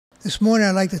This morning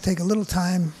I'd like to take a little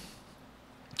time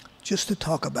just to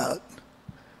talk about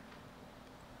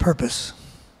purpose.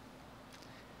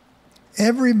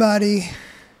 Everybody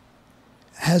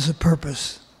has a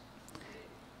purpose,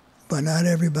 but not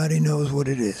everybody knows what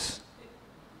it is.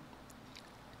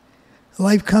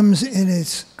 Life comes in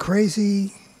its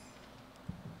crazy,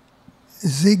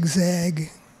 zigzag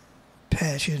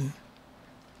passion,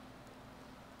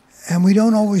 and we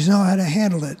don't always know how to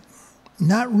handle it,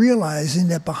 not realizing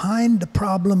that behind the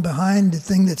problem, behind the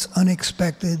thing that's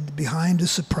unexpected, behind the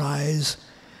surprise,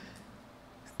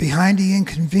 behind the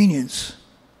inconvenience,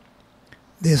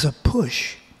 there's a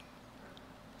push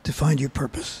to find your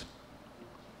purpose.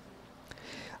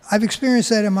 I've experienced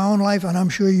that in my own life, and I'm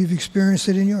sure you've experienced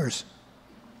it in yours.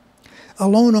 A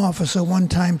loan officer one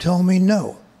time told me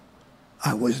no,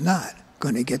 I was not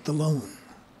going to get the loan.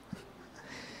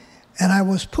 And I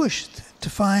was pushed to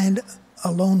find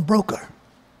a loan broker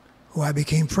who I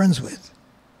became friends with.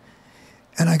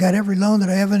 And I got every loan that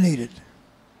I ever needed.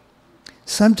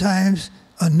 Sometimes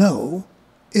a no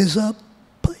is a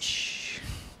push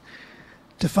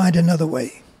to find another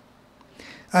way.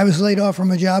 I was laid off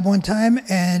from a job one time,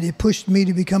 and it pushed me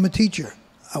to become a teacher.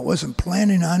 I wasn't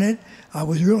planning on it. I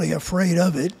was really afraid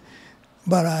of it,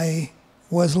 but I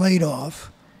was laid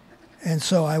off, and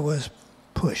so I was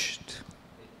pushed.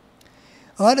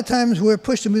 A lot of times we're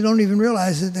pushed and we don't even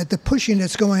realize that the pushing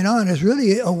that's going on is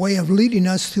really a way of leading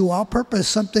us to our purpose,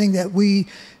 something that we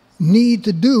need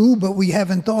to do, but we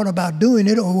haven't thought about doing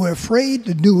it, or we're afraid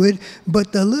to do it.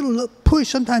 But the little push,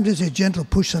 sometimes it's a gentle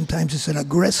push, sometimes it's an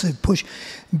aggressive push.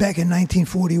 Back in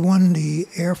 1941, the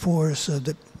Air Force of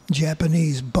the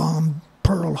Japanese bombed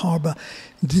Pearl Harbor.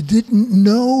 They didn't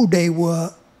know they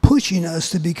were pushing us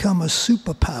to become a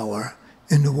superpower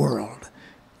in the world.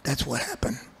 That's what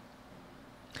happened.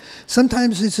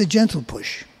 Sometimes it's a gentle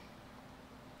push.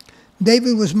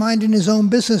 David was minding his own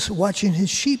business, watching his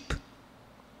sheep.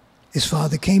 His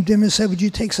father came to him and said, "Would you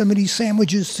take some of these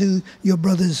sandwiches to your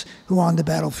brothers who are on the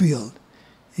battlefield?"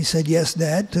 He said, "Yes,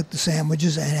 Dad," took the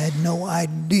sandwiches and had no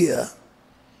idea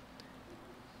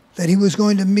that he was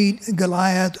going to meet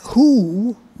Goliath,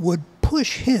 who would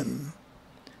push him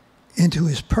into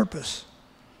his purpose.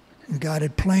 And God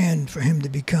had planned for him to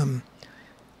become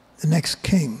the next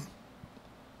king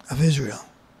of Israel.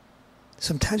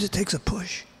 Sometimes it takes a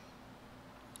push.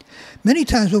 Many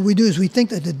times what we do is we think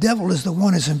that the devil is the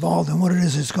one that's involved in what it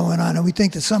is that's going on, and we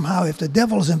think that somehow if the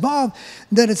devil is involved,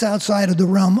 that it's outside of the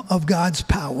realm of God's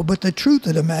power. But the truth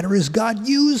of the matter is God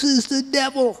uses the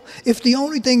devil. If the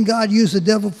only thing God used the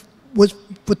devil was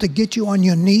to get you on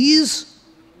your knees,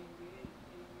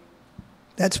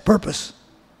 that's purpose.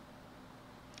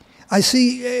 I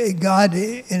see God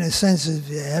in a sense of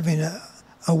having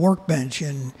a workbench,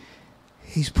 and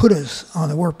he's put us on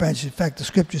the workbench. In fact, the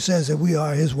scripture says that we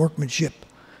are his workmanship,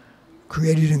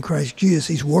 created in Christ Jesus.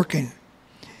 He's working.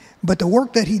 But the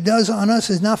work that he does on us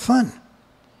is not fun.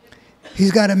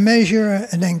 He's got to measure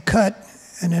and then cut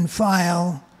and then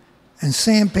file and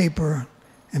sandpaper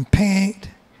and paint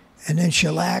and then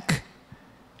shellac.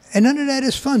 And none of that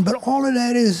is fun, but all of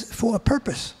that is for a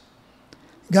purpose.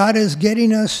 God is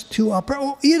getting us to our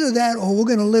purpose. Either that, or we're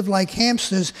going to live like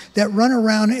hamsters that run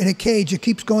around in a cage that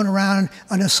keeps going around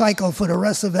on a cycle for the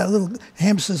rest of that little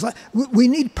hamster's life. We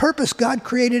need purpose. God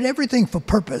created everything for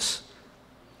purpose.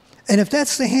 And if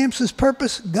that's the hamster's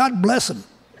purpose, God bless him.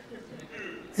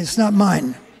 It's not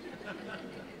mine.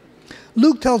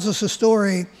 Luke tells us a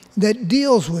story that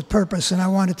deals with purpose, and I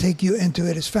want to take you into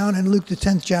it. It's found in Luke, the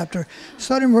 10th chapter.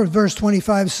 Starting with verse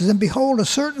 25, it says, "And behold, a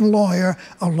certain lawyer,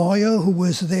 a lawyer who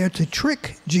was there to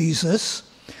trick Jesus,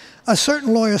 a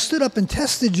certain lawyer stood up and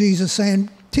tested Jesus, saying,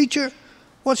 'Teacher,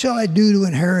 what shall I do to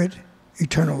inherit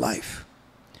eternal life?'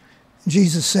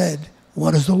 Jesus said,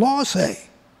 'What does the law say?'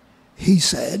 He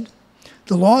said,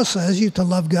 'The law says you're to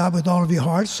love God with all of your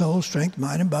heart, soul, strength,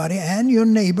 mind, and body, and your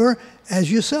neighbor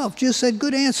as yourself.'" Jesus said,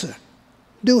 "Good answer.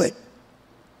 Do it."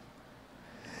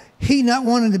 He not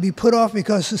wanting to be put off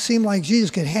because it seemed like Jesus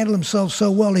could handle himself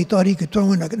so well, he thought he could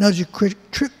throw in another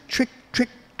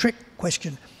trick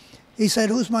question. He said,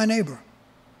 "Who's my neighbor?"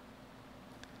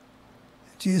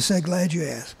 Jesus said, "Glad you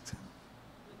asked."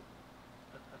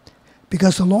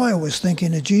 Because the lawyer was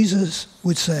thinking that Jesus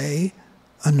would say,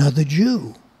 "Another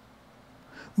Jew."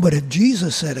 But if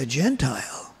Jesus said a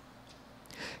Gentile,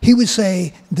 he would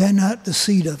say, "They're not the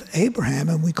seed of Abraham,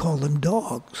 and we call them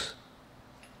dogs."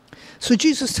 So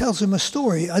Jesus tells him a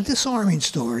story, a disarming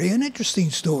story, an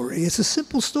interesting story. It's a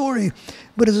simple story,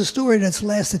 but it's a story that's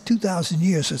lasted 2,000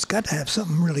 years, so it's got to have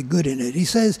something really good in it. He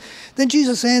says, "Then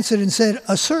Jesus answered and said,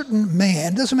 a certain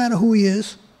man," doesn't matter who he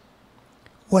is,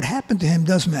 what happened to him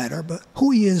does matter, but who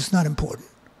he is not important.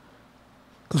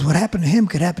 Because what happened to him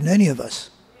could happen to any of us.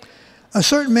 A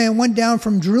certain man went down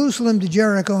from Jerusalem to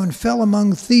Jericho and fell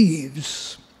among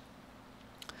thieves,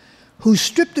 who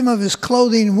stripped him of his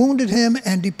clothing, wounded him,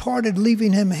 and departed,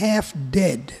 leaving him half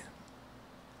dead.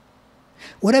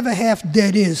 Whatever half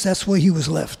dead is, that's where he was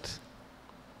left.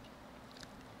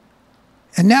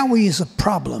 And now he is a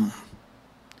problem.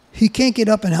 He can't get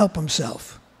up and help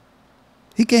himself.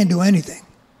 He can't do anything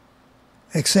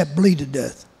except bleed to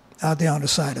death out there on the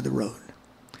side of the road.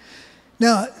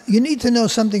 Now, you need to know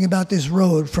something about this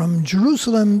road from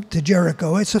Jerusalem to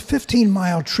Jericho. It's a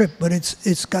 15-mile trip, but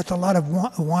it's got a lot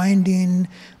of winding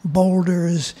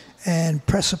boulders and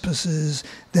precipices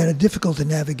that are difficult to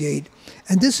navigate.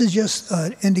 And this is just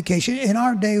an indication. In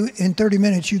our day, in 30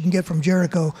 minutes, you can get from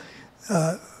Jericho,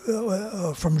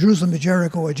 from Jerusalem to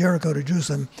Jericho or Jericho to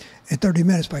Jerusalem in 30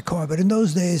 minutes by car. But in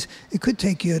those days, it could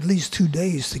take you at least 2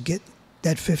 days to get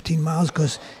that 15 miles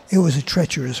because it was a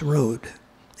treacherous road.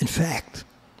 In fact,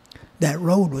 that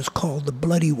road was called the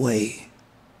Bloody Way.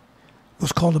 It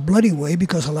was called the Bloody Way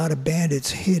because a lot of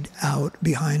bandits hid out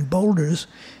behind boulders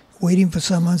waiting for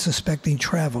some unsuspecting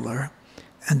traveler,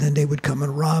 and then they would come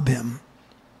and rob him,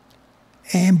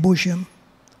 ambush him,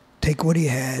 take what he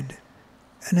had,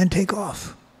 and then take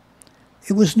off.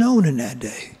 It was known in that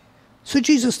day. So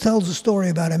Jesus tells a story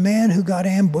about a man who got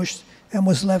ambushed and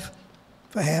was left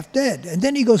for half dead. And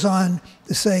then he goes on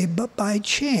to say, but by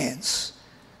chance,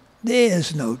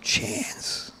 there's no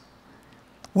chance.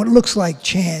 What looks like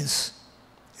chance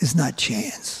is not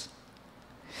chance.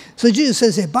 So Jesus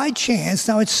says that by chance,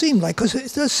 now it seemed like, because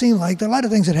it does seem like there are a lot of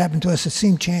things that happen to us that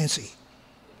seem chancy.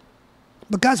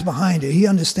 But God's behind it. He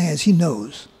understands. He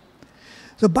knows.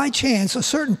 So by chance, a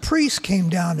certain priest came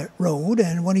down that road,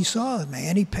 and when he saw the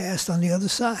man, he passed on the other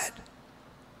side.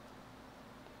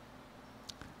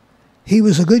 He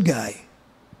was a good guy.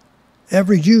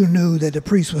 Every Jew knew that the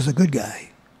priest was a good guy.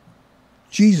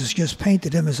 Jesus just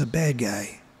painted him as a bad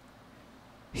guy.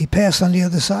 He passed on the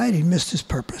other side. He missed his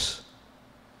purpose.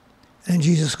 And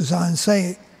Jesus goes on and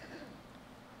say,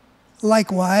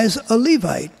 likewise, a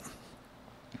Levite,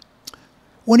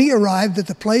 when he arrived at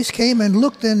the place, came and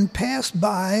looked and passed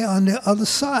by on the other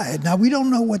side. Now, we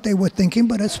don't know what they were thinking,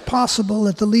 but it's possible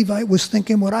that the Levite was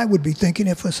thinking what I would be thinking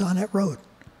if I was on that road.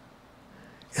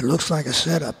 It looks like a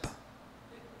setup.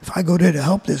 If I go there to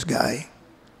help this guy,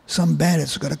 some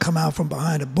bandits are going to come out from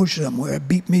behind a bush somewhere,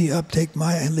 beat me up, take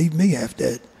my, and leave me half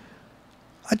dead.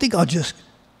 I think I'll just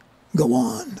go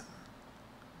on.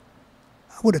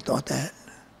 I would have thought that.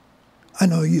 I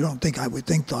know you don't think I would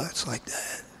think thoughts like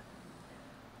that.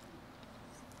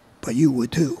 But you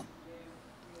would too.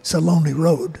 It's a lonely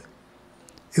road.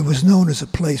 It was known as a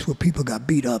place where people got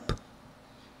beat up.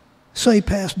 So he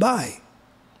passed by.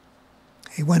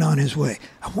 He went on his way.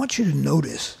 I want you to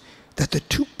notice that the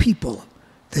two people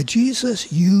that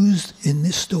Jesus used in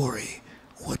this story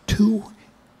were two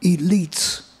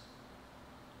elites.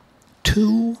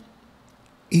 Two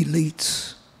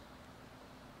elites.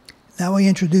 Now he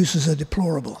introduces a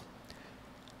deplorable.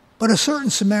 But a certain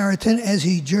Samaritan, as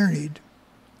he journeyed,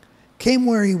 came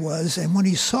where he was, and when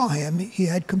he saw him, he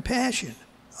had compassion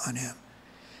on him.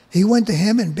 He went to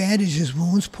him and bandaged his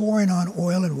wounds, pouring on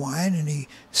oil and wine, and he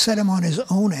set him on his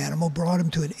own animal, brought him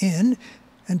to an inn,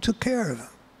 and took care of him.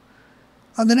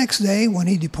 On the next day, when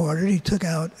he departed, he took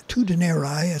out 2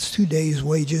 denarii, that's 2 days'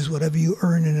 wages, whatever you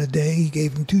earn in a day. He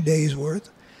gave him 2 days' worth.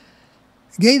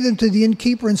 Gave them to the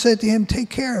innkeeper and said to him, take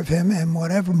care of him, and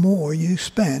whatever more you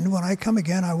spend, when I come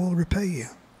again, I will repay you.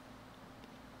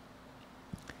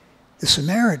 The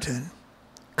Samaritan,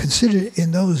 considered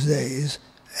in those days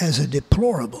as a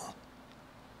deplorable,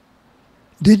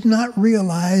 did not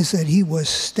realize that he was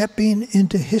stepping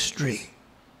into history.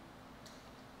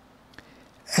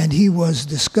 And he was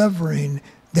discovering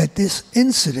that this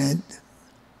incident,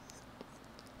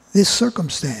 this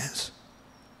circumstance,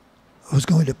 was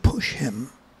going to push him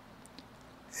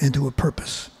into a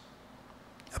purpose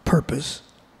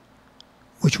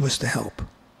which was to help.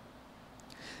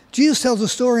 Jesus tells a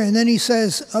story, and then he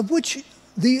says, which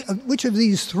of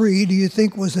these 3 do you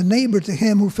think was a neighbor to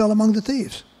him who fell among the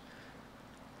thieves?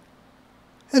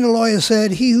 And the lawyer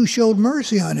said, he who showed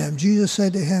mercy on him. Jesus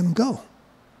said to him, go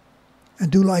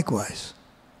and do likewise.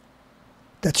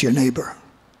 That's your neighbor.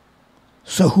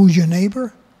 So who's your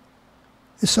neighbor?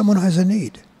 It's someone who has a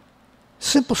need.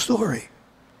 Simple story.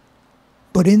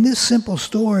 But in this simple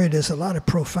story, there's a lot of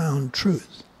profound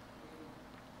truth.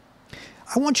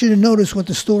 I want you to notice what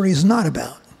the story is not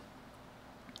about.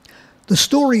 The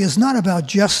story is not about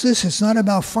justice. It's not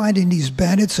about finding these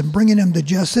bandits and bringing them to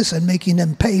justice and making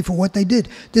them pay for what they did.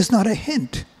 There's not a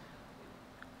hint.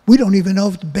 We don't even know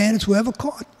if the bandits were ever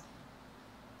caught.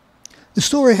 The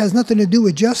story has nothing to do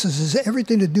with justice. It has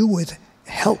everything to do with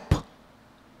help.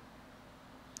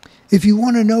 If you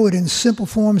want to know it in simple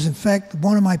forms, in fact,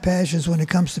 one of my passions when it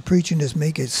comes to preaching is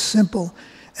make it simple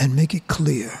and make it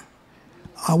clear.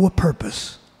 Our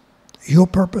purpose, your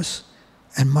purpose,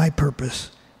 and my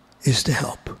purpose is to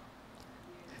help.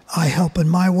 I help in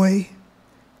my way,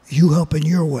 you help in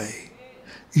your way.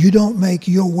 You don't make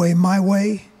your way my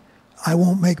way, I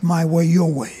won't make my way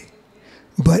your way.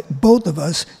 But both of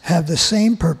us have the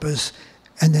same purpose,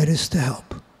 and that is to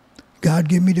help. God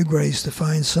give me the grace to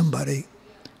find somebody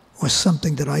or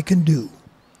something that I can do,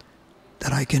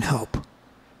 that I can help.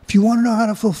 If you want to know how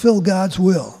to fulfill God's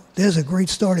will, there's a great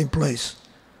starting place.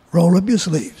 Roll up your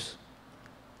sleeves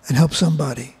and help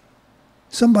somebody.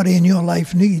 Somebody in your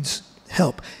life needs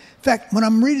help. In fact, when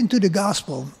I'm reading through the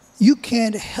gospel, you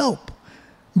can't help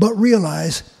but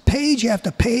realize page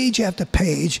after page after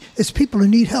page, it's people who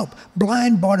need help.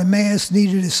 Blind Bartimaeus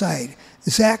needed his sight.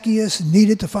 Zacchaeus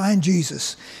needed to find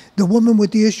Jesus. The woman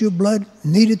with the issue of blood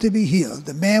needed to be healed.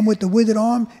 The man with the withered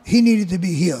arm, he needed to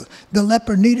be healed. The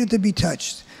leper needed to be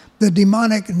touched. The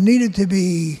demonic needed to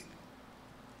be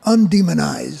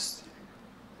undemonized.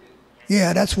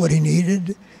 Yeah, that's what he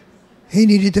needed. He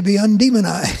needed to be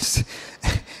undemonized.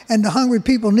 And the hungry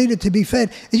people needed to be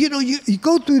fed. And you know, you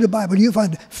go through the Bible, you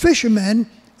find fishermen,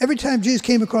 every time Jesus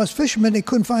came across fishermen, they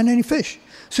couldn't find any fish.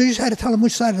 So you just had to tell them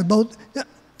which side of the boat.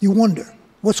 You wonder,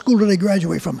 what school did they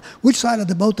graduate from? Which side of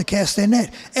the boat to cast their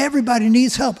net? Everybody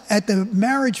needs help. At the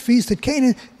marriage feast at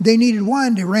Canaan, they needed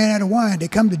wine. They ran out of wine. They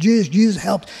come to Jesus. Jesus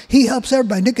helped. He helps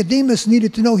everybody. Nicodemus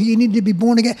needed to know he needed to be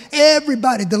born again.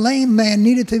 Everybody, the lame man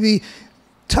needed to be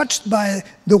touched by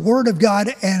the word of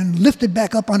God and lifted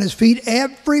back up on his feet.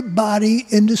 Everybody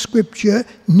in the scripture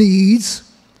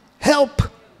needs help.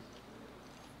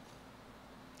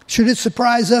 Should it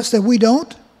surprise us that we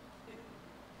don't?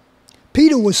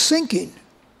 Peter was sinking.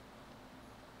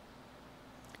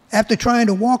 After trying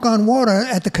to walk on water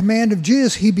at the command of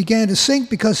Jesus, he began to sink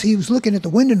because he was looking at the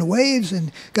wind and the waves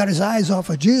and got his eyes off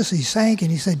of Jesus. He sank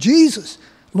and he said, Jesus,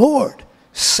 Lord,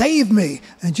 save me.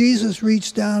 And Jesus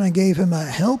reached down and gave him a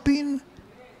helping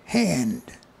hand.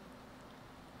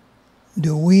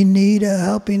 Do we need a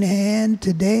helping hand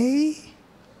today?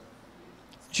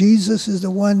 Jesus is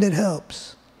the one that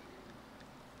helps.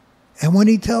 And when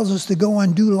he tells us to go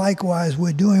and do likewise,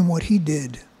 we're doing what he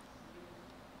did.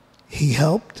 He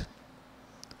helped,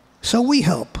 so we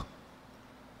help.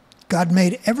 God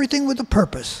made everything with a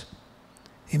purpose.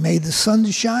 He made the sun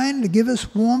to shine to give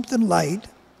us warmth and light.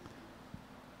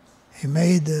 He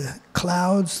made the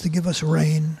clouds to give us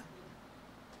rain.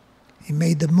 He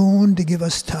made the moon to give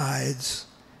us tides.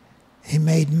 He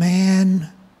made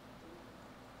man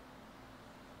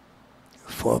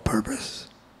for a purpose.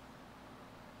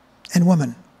 And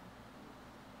woman.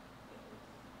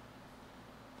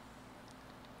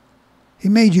 He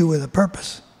made you with a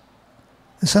purpose.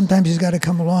 And sometimes he's got to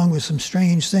come along with some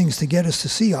strange things to get us to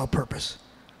see our purpose.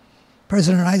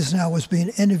 President Eisenhower was being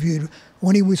interviewed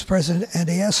when he was president, and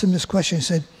they asked him this question. He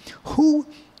said, who,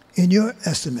 in your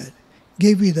estimate,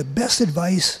 gave you the best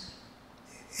advice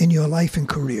in your life and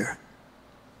career?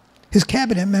 His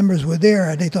cabinet members were there,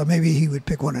 and they thought maybe he would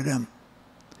pick one of them.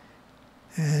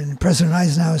 And President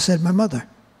Eisenhower said, my mother.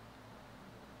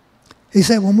 He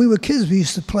said, when we were kids, we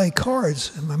used to play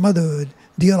cards, and my mother would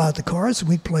deal out the cards, and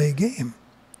we'd play a game.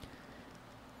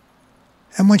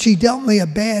 And when she dealt me a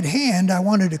bad hand, I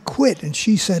wanted to quit, and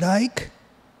she said, Ike,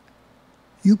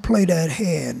 you play that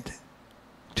hand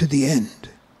to the end.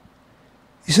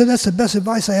 He said, that's the best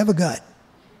advice I ever got.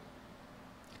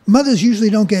 Mothers usually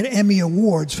don't get Emmy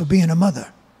Awards for being a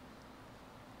mother.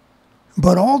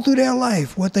 But all through their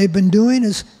life, what they've been doing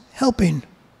is helping,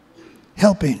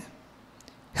 helping,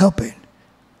 helping.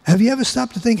 Have you ever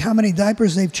stopped to think how many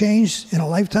diapers they've changed in a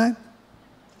lifetime?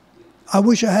 I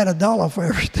wish I had $1 for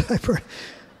every diaper.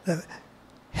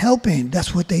 Helping,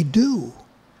 that's what they do.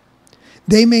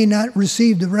 They may not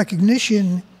receive the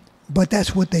recognition, but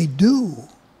that's what they do.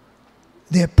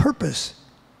 Their purpose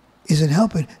is in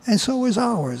helping, and so is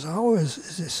ours. Ours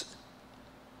is this.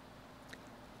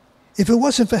 If it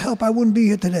wasn't for help, I wouldn't be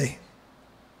here today.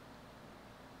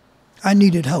 I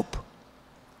needed help.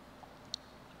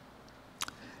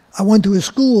 I went to a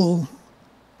school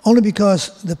only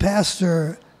because the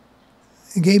pastor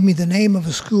gave me the name of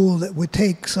a school that would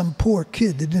take some poor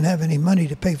kid that didn't have any money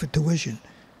to pay for tuition.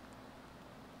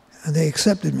 And they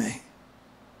accepted me.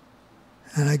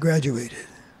 And I graduated.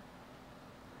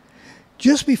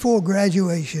 Just before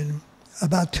graduation,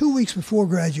 about 2 weeks before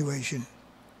graduation,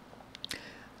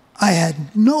 I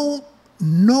had no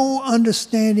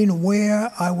understanding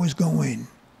where I was going.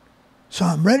 So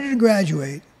I'm ready to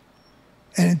graduate.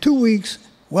 And in 2 weeks,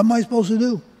 what am I supposed to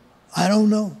do? I don't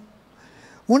know.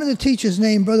 One of the teachers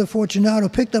named Brother Fortunato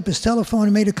picked up his telephone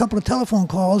and made a couple of telephone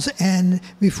calls, and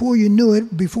before you knew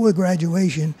it, before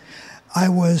graduation, I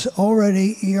was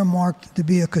already earmarked to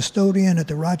be a custodian at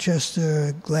the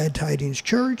Rochester Glad Tidings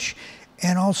Church,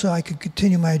 and also I could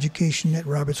continue my education at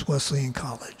Roberts Wesleyan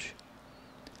College.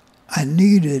 I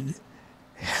needed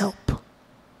help,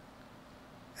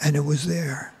 and it was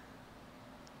there.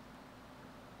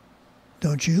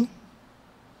 Don't you?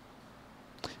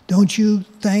 Don't you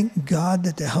thank God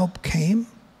that the help came?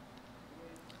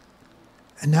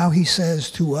 And now he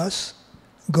says to us,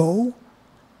 go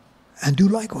and do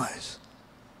likewise.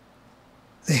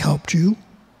 They helped you.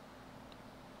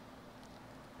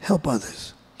 Help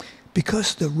others.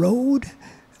 Because the road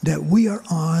that we are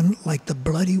on, like the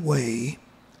bloody way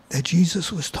that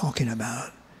Jesus was talking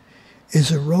about, is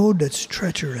a road that's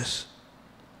treacherous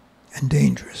and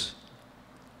dangerous.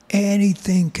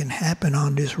 Anything can happen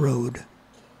on this road.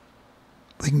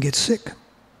 We can get sick.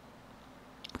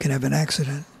 We can have an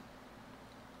accident.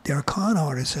 There are con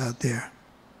artists out there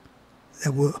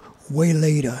that will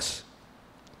waylay us.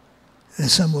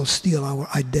 And some will steal our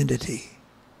identity.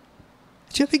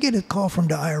 Did you ever get a call from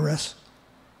the IRS?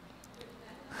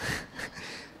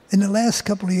 In the last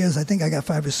couple of years, I think I got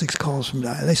 5 or 6 calls from the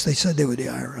IRS. At least they said they were the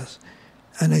IRS.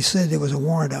 And they said there was a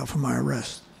warrant out for my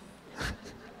arrest.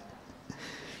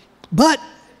 But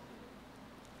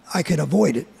I could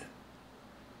avoid it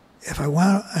if I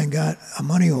went and got a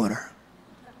money order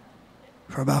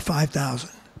for about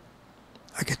 $5,000.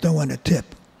 I could throw in a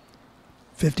tip,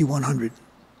 $5,100,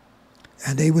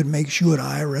 and they would make sure the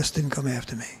IRS didn't come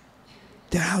after me.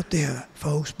 They're out there,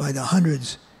 folks, by the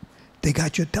hundreds. They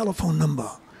got your telephone number.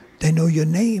 They know your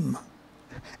name,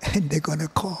 and they're going to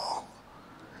call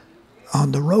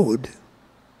on the road,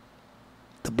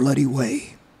 the bloody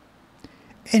way.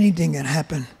 Anything can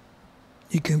happen.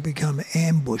 You can become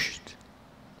ambushed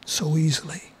so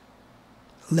easily,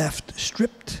 left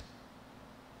stripped,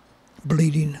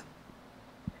 bleeding,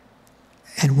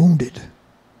 and wounded.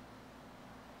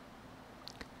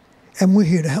 And we're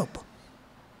here to help.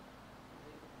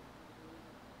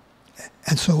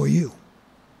 And so are you.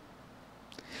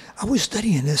 I was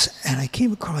studying this, and I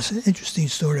came across an interesting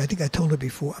story. I think I told it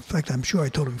before. In fact, I'm sure I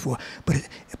told it before.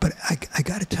 But I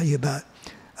got to tell you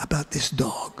about this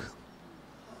dog.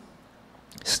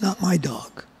 It's not my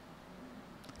dog.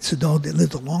 It's a dog that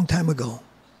lived a long time ago.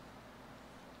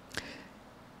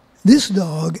 This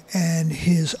dog and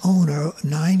his owner,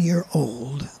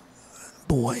 9-year-old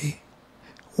boy,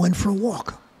 went for a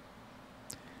walk.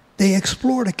 They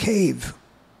explored a cave.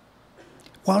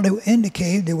 While they were in the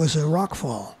cave, there was a rock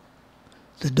fall.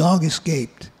 The dog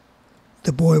escaped.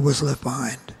 The boy was left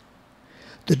behind.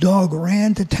 The dog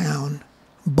ran to town,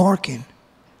 barking,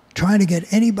 trying to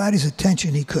get anybody's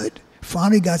attention he could.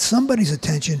 Finally got somebody's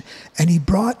attention, and he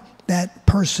brought that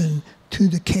person to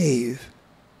the cave.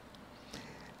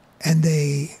 And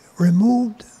they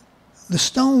removed the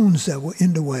stones that were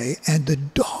in the way, and the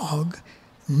dog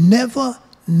never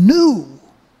knew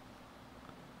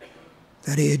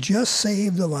that he had just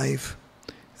saved the life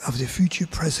of the future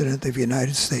president of the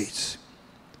United States.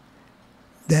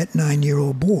 That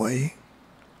 9-year-old boy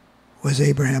was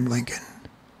Abraham Lincoln.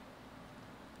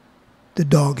 The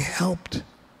dog helped.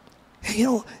 Hey, you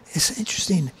know, it's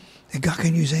interesting that God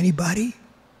can use anybody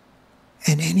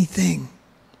and anything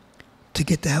to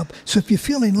get the help. So if you're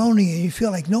feeling lonely and you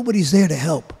feel like nobody's there to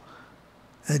help,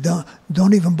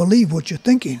 don't even believe what you're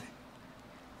thinking,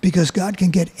 because God can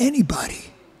get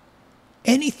anybody,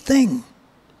 anything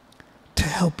to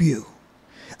help you.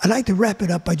 I'd like to wrap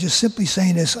it up by just simply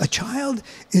saying this. A child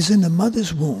is in the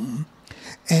mother's womb,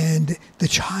 and the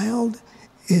child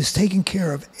is taking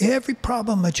care of every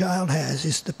problem a child has.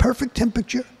 It's the perfect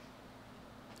temperature.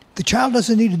 The child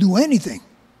doesn't need to do anything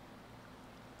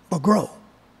but grow.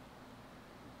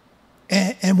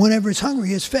 And whenever it's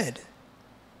hungry, it's fed.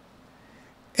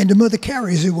 And the mother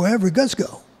carries it wherever it does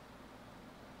go.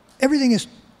 Everything is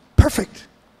perfect.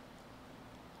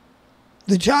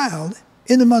 The child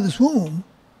in the mother's womb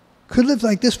could live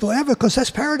like this forever, because that's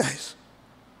paradise.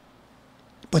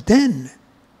 But then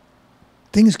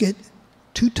things get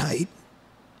too tight,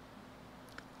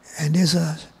 and there's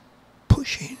a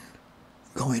pushing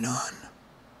going on.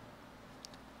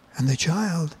 And the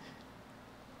child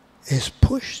is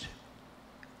pushed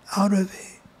out of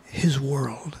his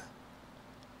world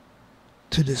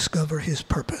to discover his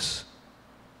purpose.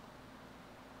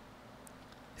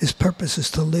 His purpose is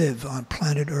to live on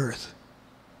planet Earth.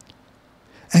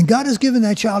 And God has given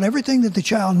that child everything that the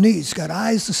child needs. Got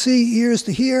eyes to see, ears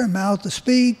to hear, mouth to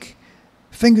speak,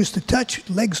 fingers to touch,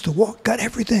 legs to walk, got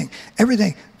everything.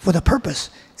 Everything for the purpose.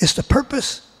 It's the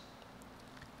purpose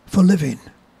for living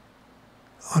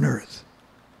on earth.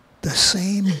 The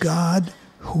same God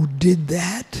who did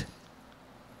that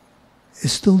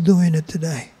is still doing it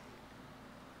today.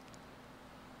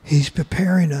 He's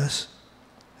preparing us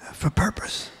for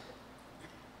purpose.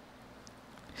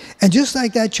 And just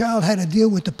like that child had to deal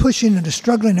with the pushing and the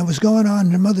struggling that was going on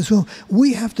in the mother's womb,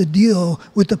 we have to deal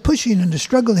with the pushing and the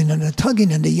struggling and the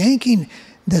tugging and the yanking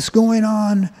that's going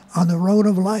on the road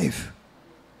of life.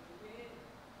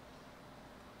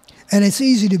 And it's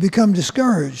easy to become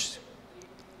discouraged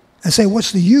and say,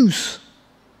 what's the use?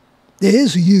 There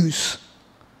is a use.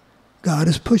 God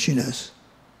is pushing us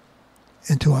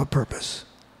into our purpose.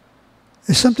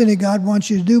 It's something that God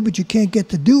wants you to do, but you can't get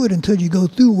to do it until you go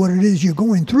through what it is you're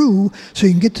going through so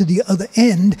you can get to the other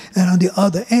end. And on the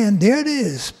other end, there it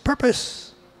is,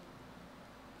 purpose.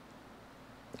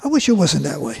 I wish it wasn't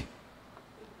that way.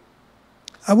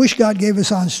 I wish God gave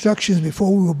us our instructions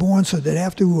before we were born so that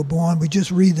after we were born, we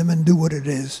just read them and do what it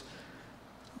is.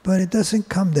 But it doesn't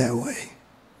come that way.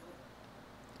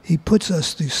 He puts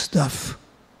us through stuff.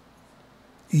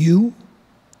 You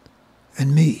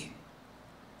and me.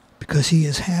 Because he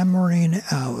is hammering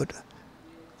out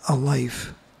a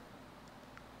life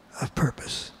of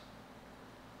purpose.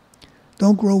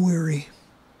 Don't grow weary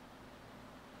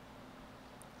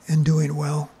in doing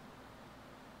well.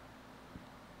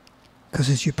 Because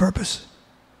it's your purpose.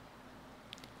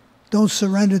 Don't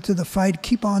surrender to the fight.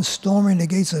 Keep on storming the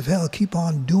gates of hell. Keep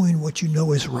on doing what you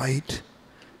know is right.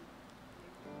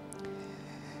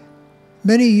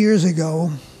 Many years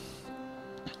ago,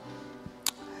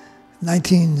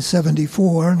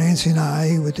 1974, Nancy and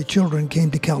I, with the children, came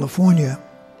to California.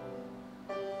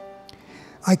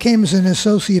 I came as an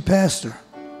associate pastor.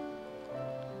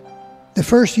 The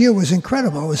first year was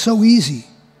incredible. It was so easy.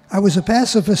 I was a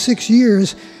pastor for 6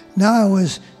 years. Now I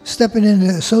was stepping into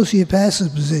the associate pastor's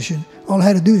position. All I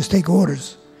had to do is take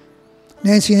orders.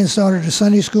 Nancy Ann started a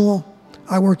Sunday school.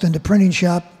 I worked in the printing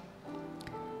shop.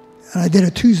 And I did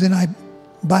a Tuesday night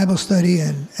Bible study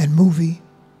and movie.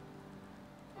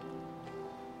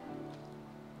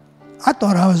 I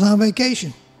thought I was on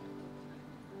vacation.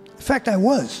 In fact, I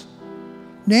was.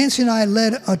 Nancy and I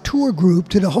led a tour group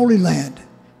to the Holy Land.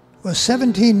 It was a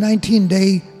 17,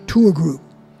 19-day tour group.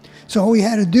 So all we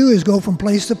had to do is go from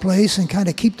place to place and kind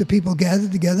of keep the people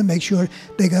gathered together, make sure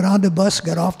they got on the bus,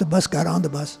 got off the bus, got on the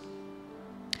bus.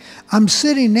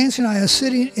 Nancy and I are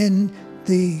sitting in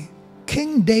the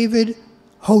King David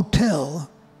Hotel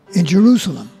in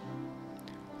Jerusalem.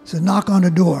 It's a knock on the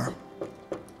door.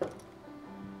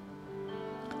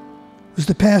 It was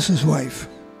the pastor's wife.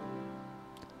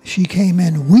 She came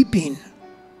in weeping,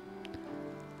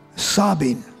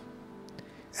 sobbing,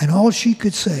 and all she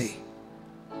could say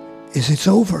is, "It's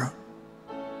over.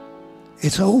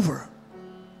 It's over."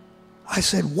 I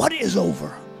said, "What is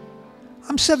over?"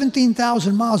 I'm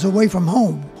 17,000 miles away from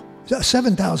home.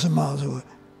 7,000 miles away.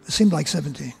 It seemed like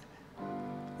 17.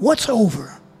 "What's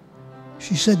over?"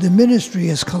 She said, "The ministry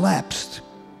has collapsed.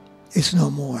 It's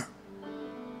no more."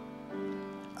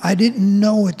 I didn't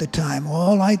know at the time.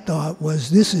 All I thought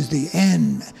was, this is the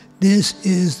end. This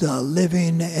is the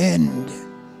living end.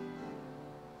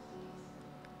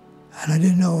 And I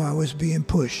didn't know I was being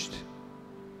pushed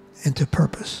into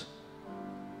purpose.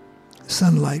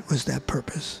 Sunlight was that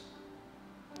purpose.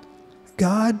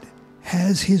 God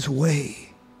has his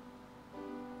way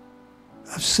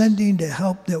of sending the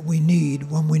help that we need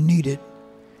when we need it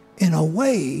in a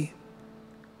way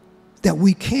that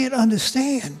we can't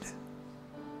understand.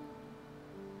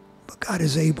 But God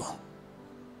is able.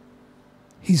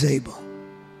 He's able.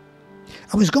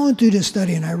 I was going through this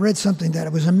study and I read something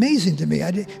that was amazing to me.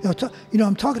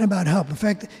 I'm talking about help. In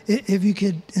fact, if you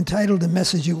could entitle the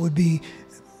message, it would be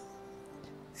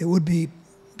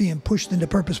being pushed into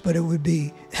purpose, but it would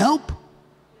be help.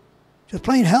 Just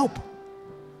plain help.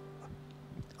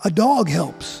 A dog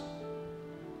helps.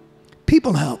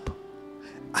 People help.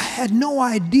 I had no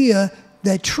idea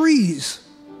that trees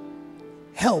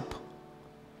help.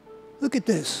 Look at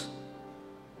this.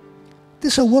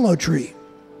 This is a willow tree.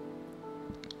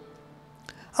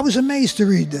 I was amazed to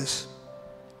read this.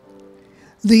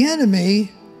 The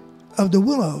enemy of the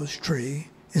willow tree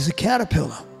is a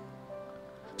caterpillar.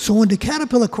 So when the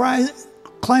caterpillar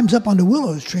climbs up on the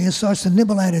willow tree and starts to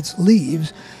nibble at its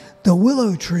leaves, the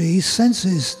willow tree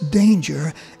senses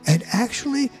danger and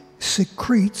actually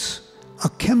secretes a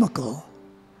chemical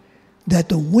that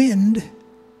the wind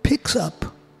picks up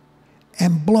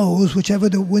and blows whichever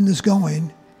the wind is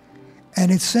going,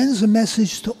 and it sends a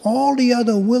message to all the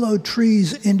other willow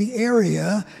trees in the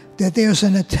area that there's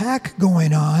an attack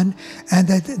going on and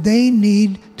that they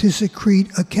need to secrete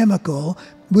a chemical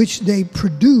which they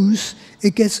produce.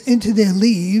 It gets into their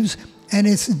leaves and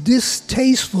it's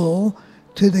distasteful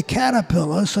to the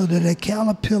caterpillar so that the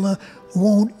caterpillar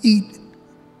won't eat.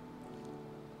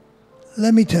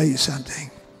 Let me tell you something.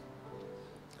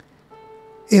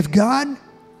 If God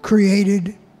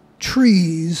created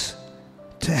trees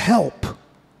to help,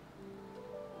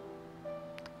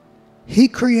 He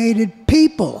created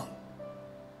people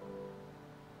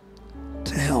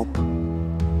to help.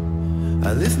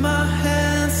 I lift my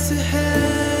hands to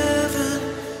heaven,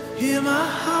 hear my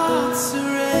heart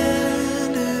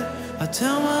surrender. I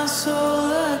tell my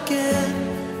soul again,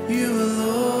 you are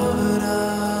Lord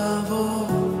of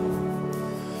all.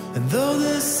 And though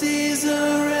the seas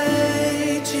are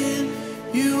raging,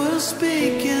 you will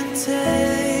speak and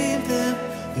tame them.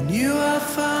 And you are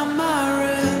fine.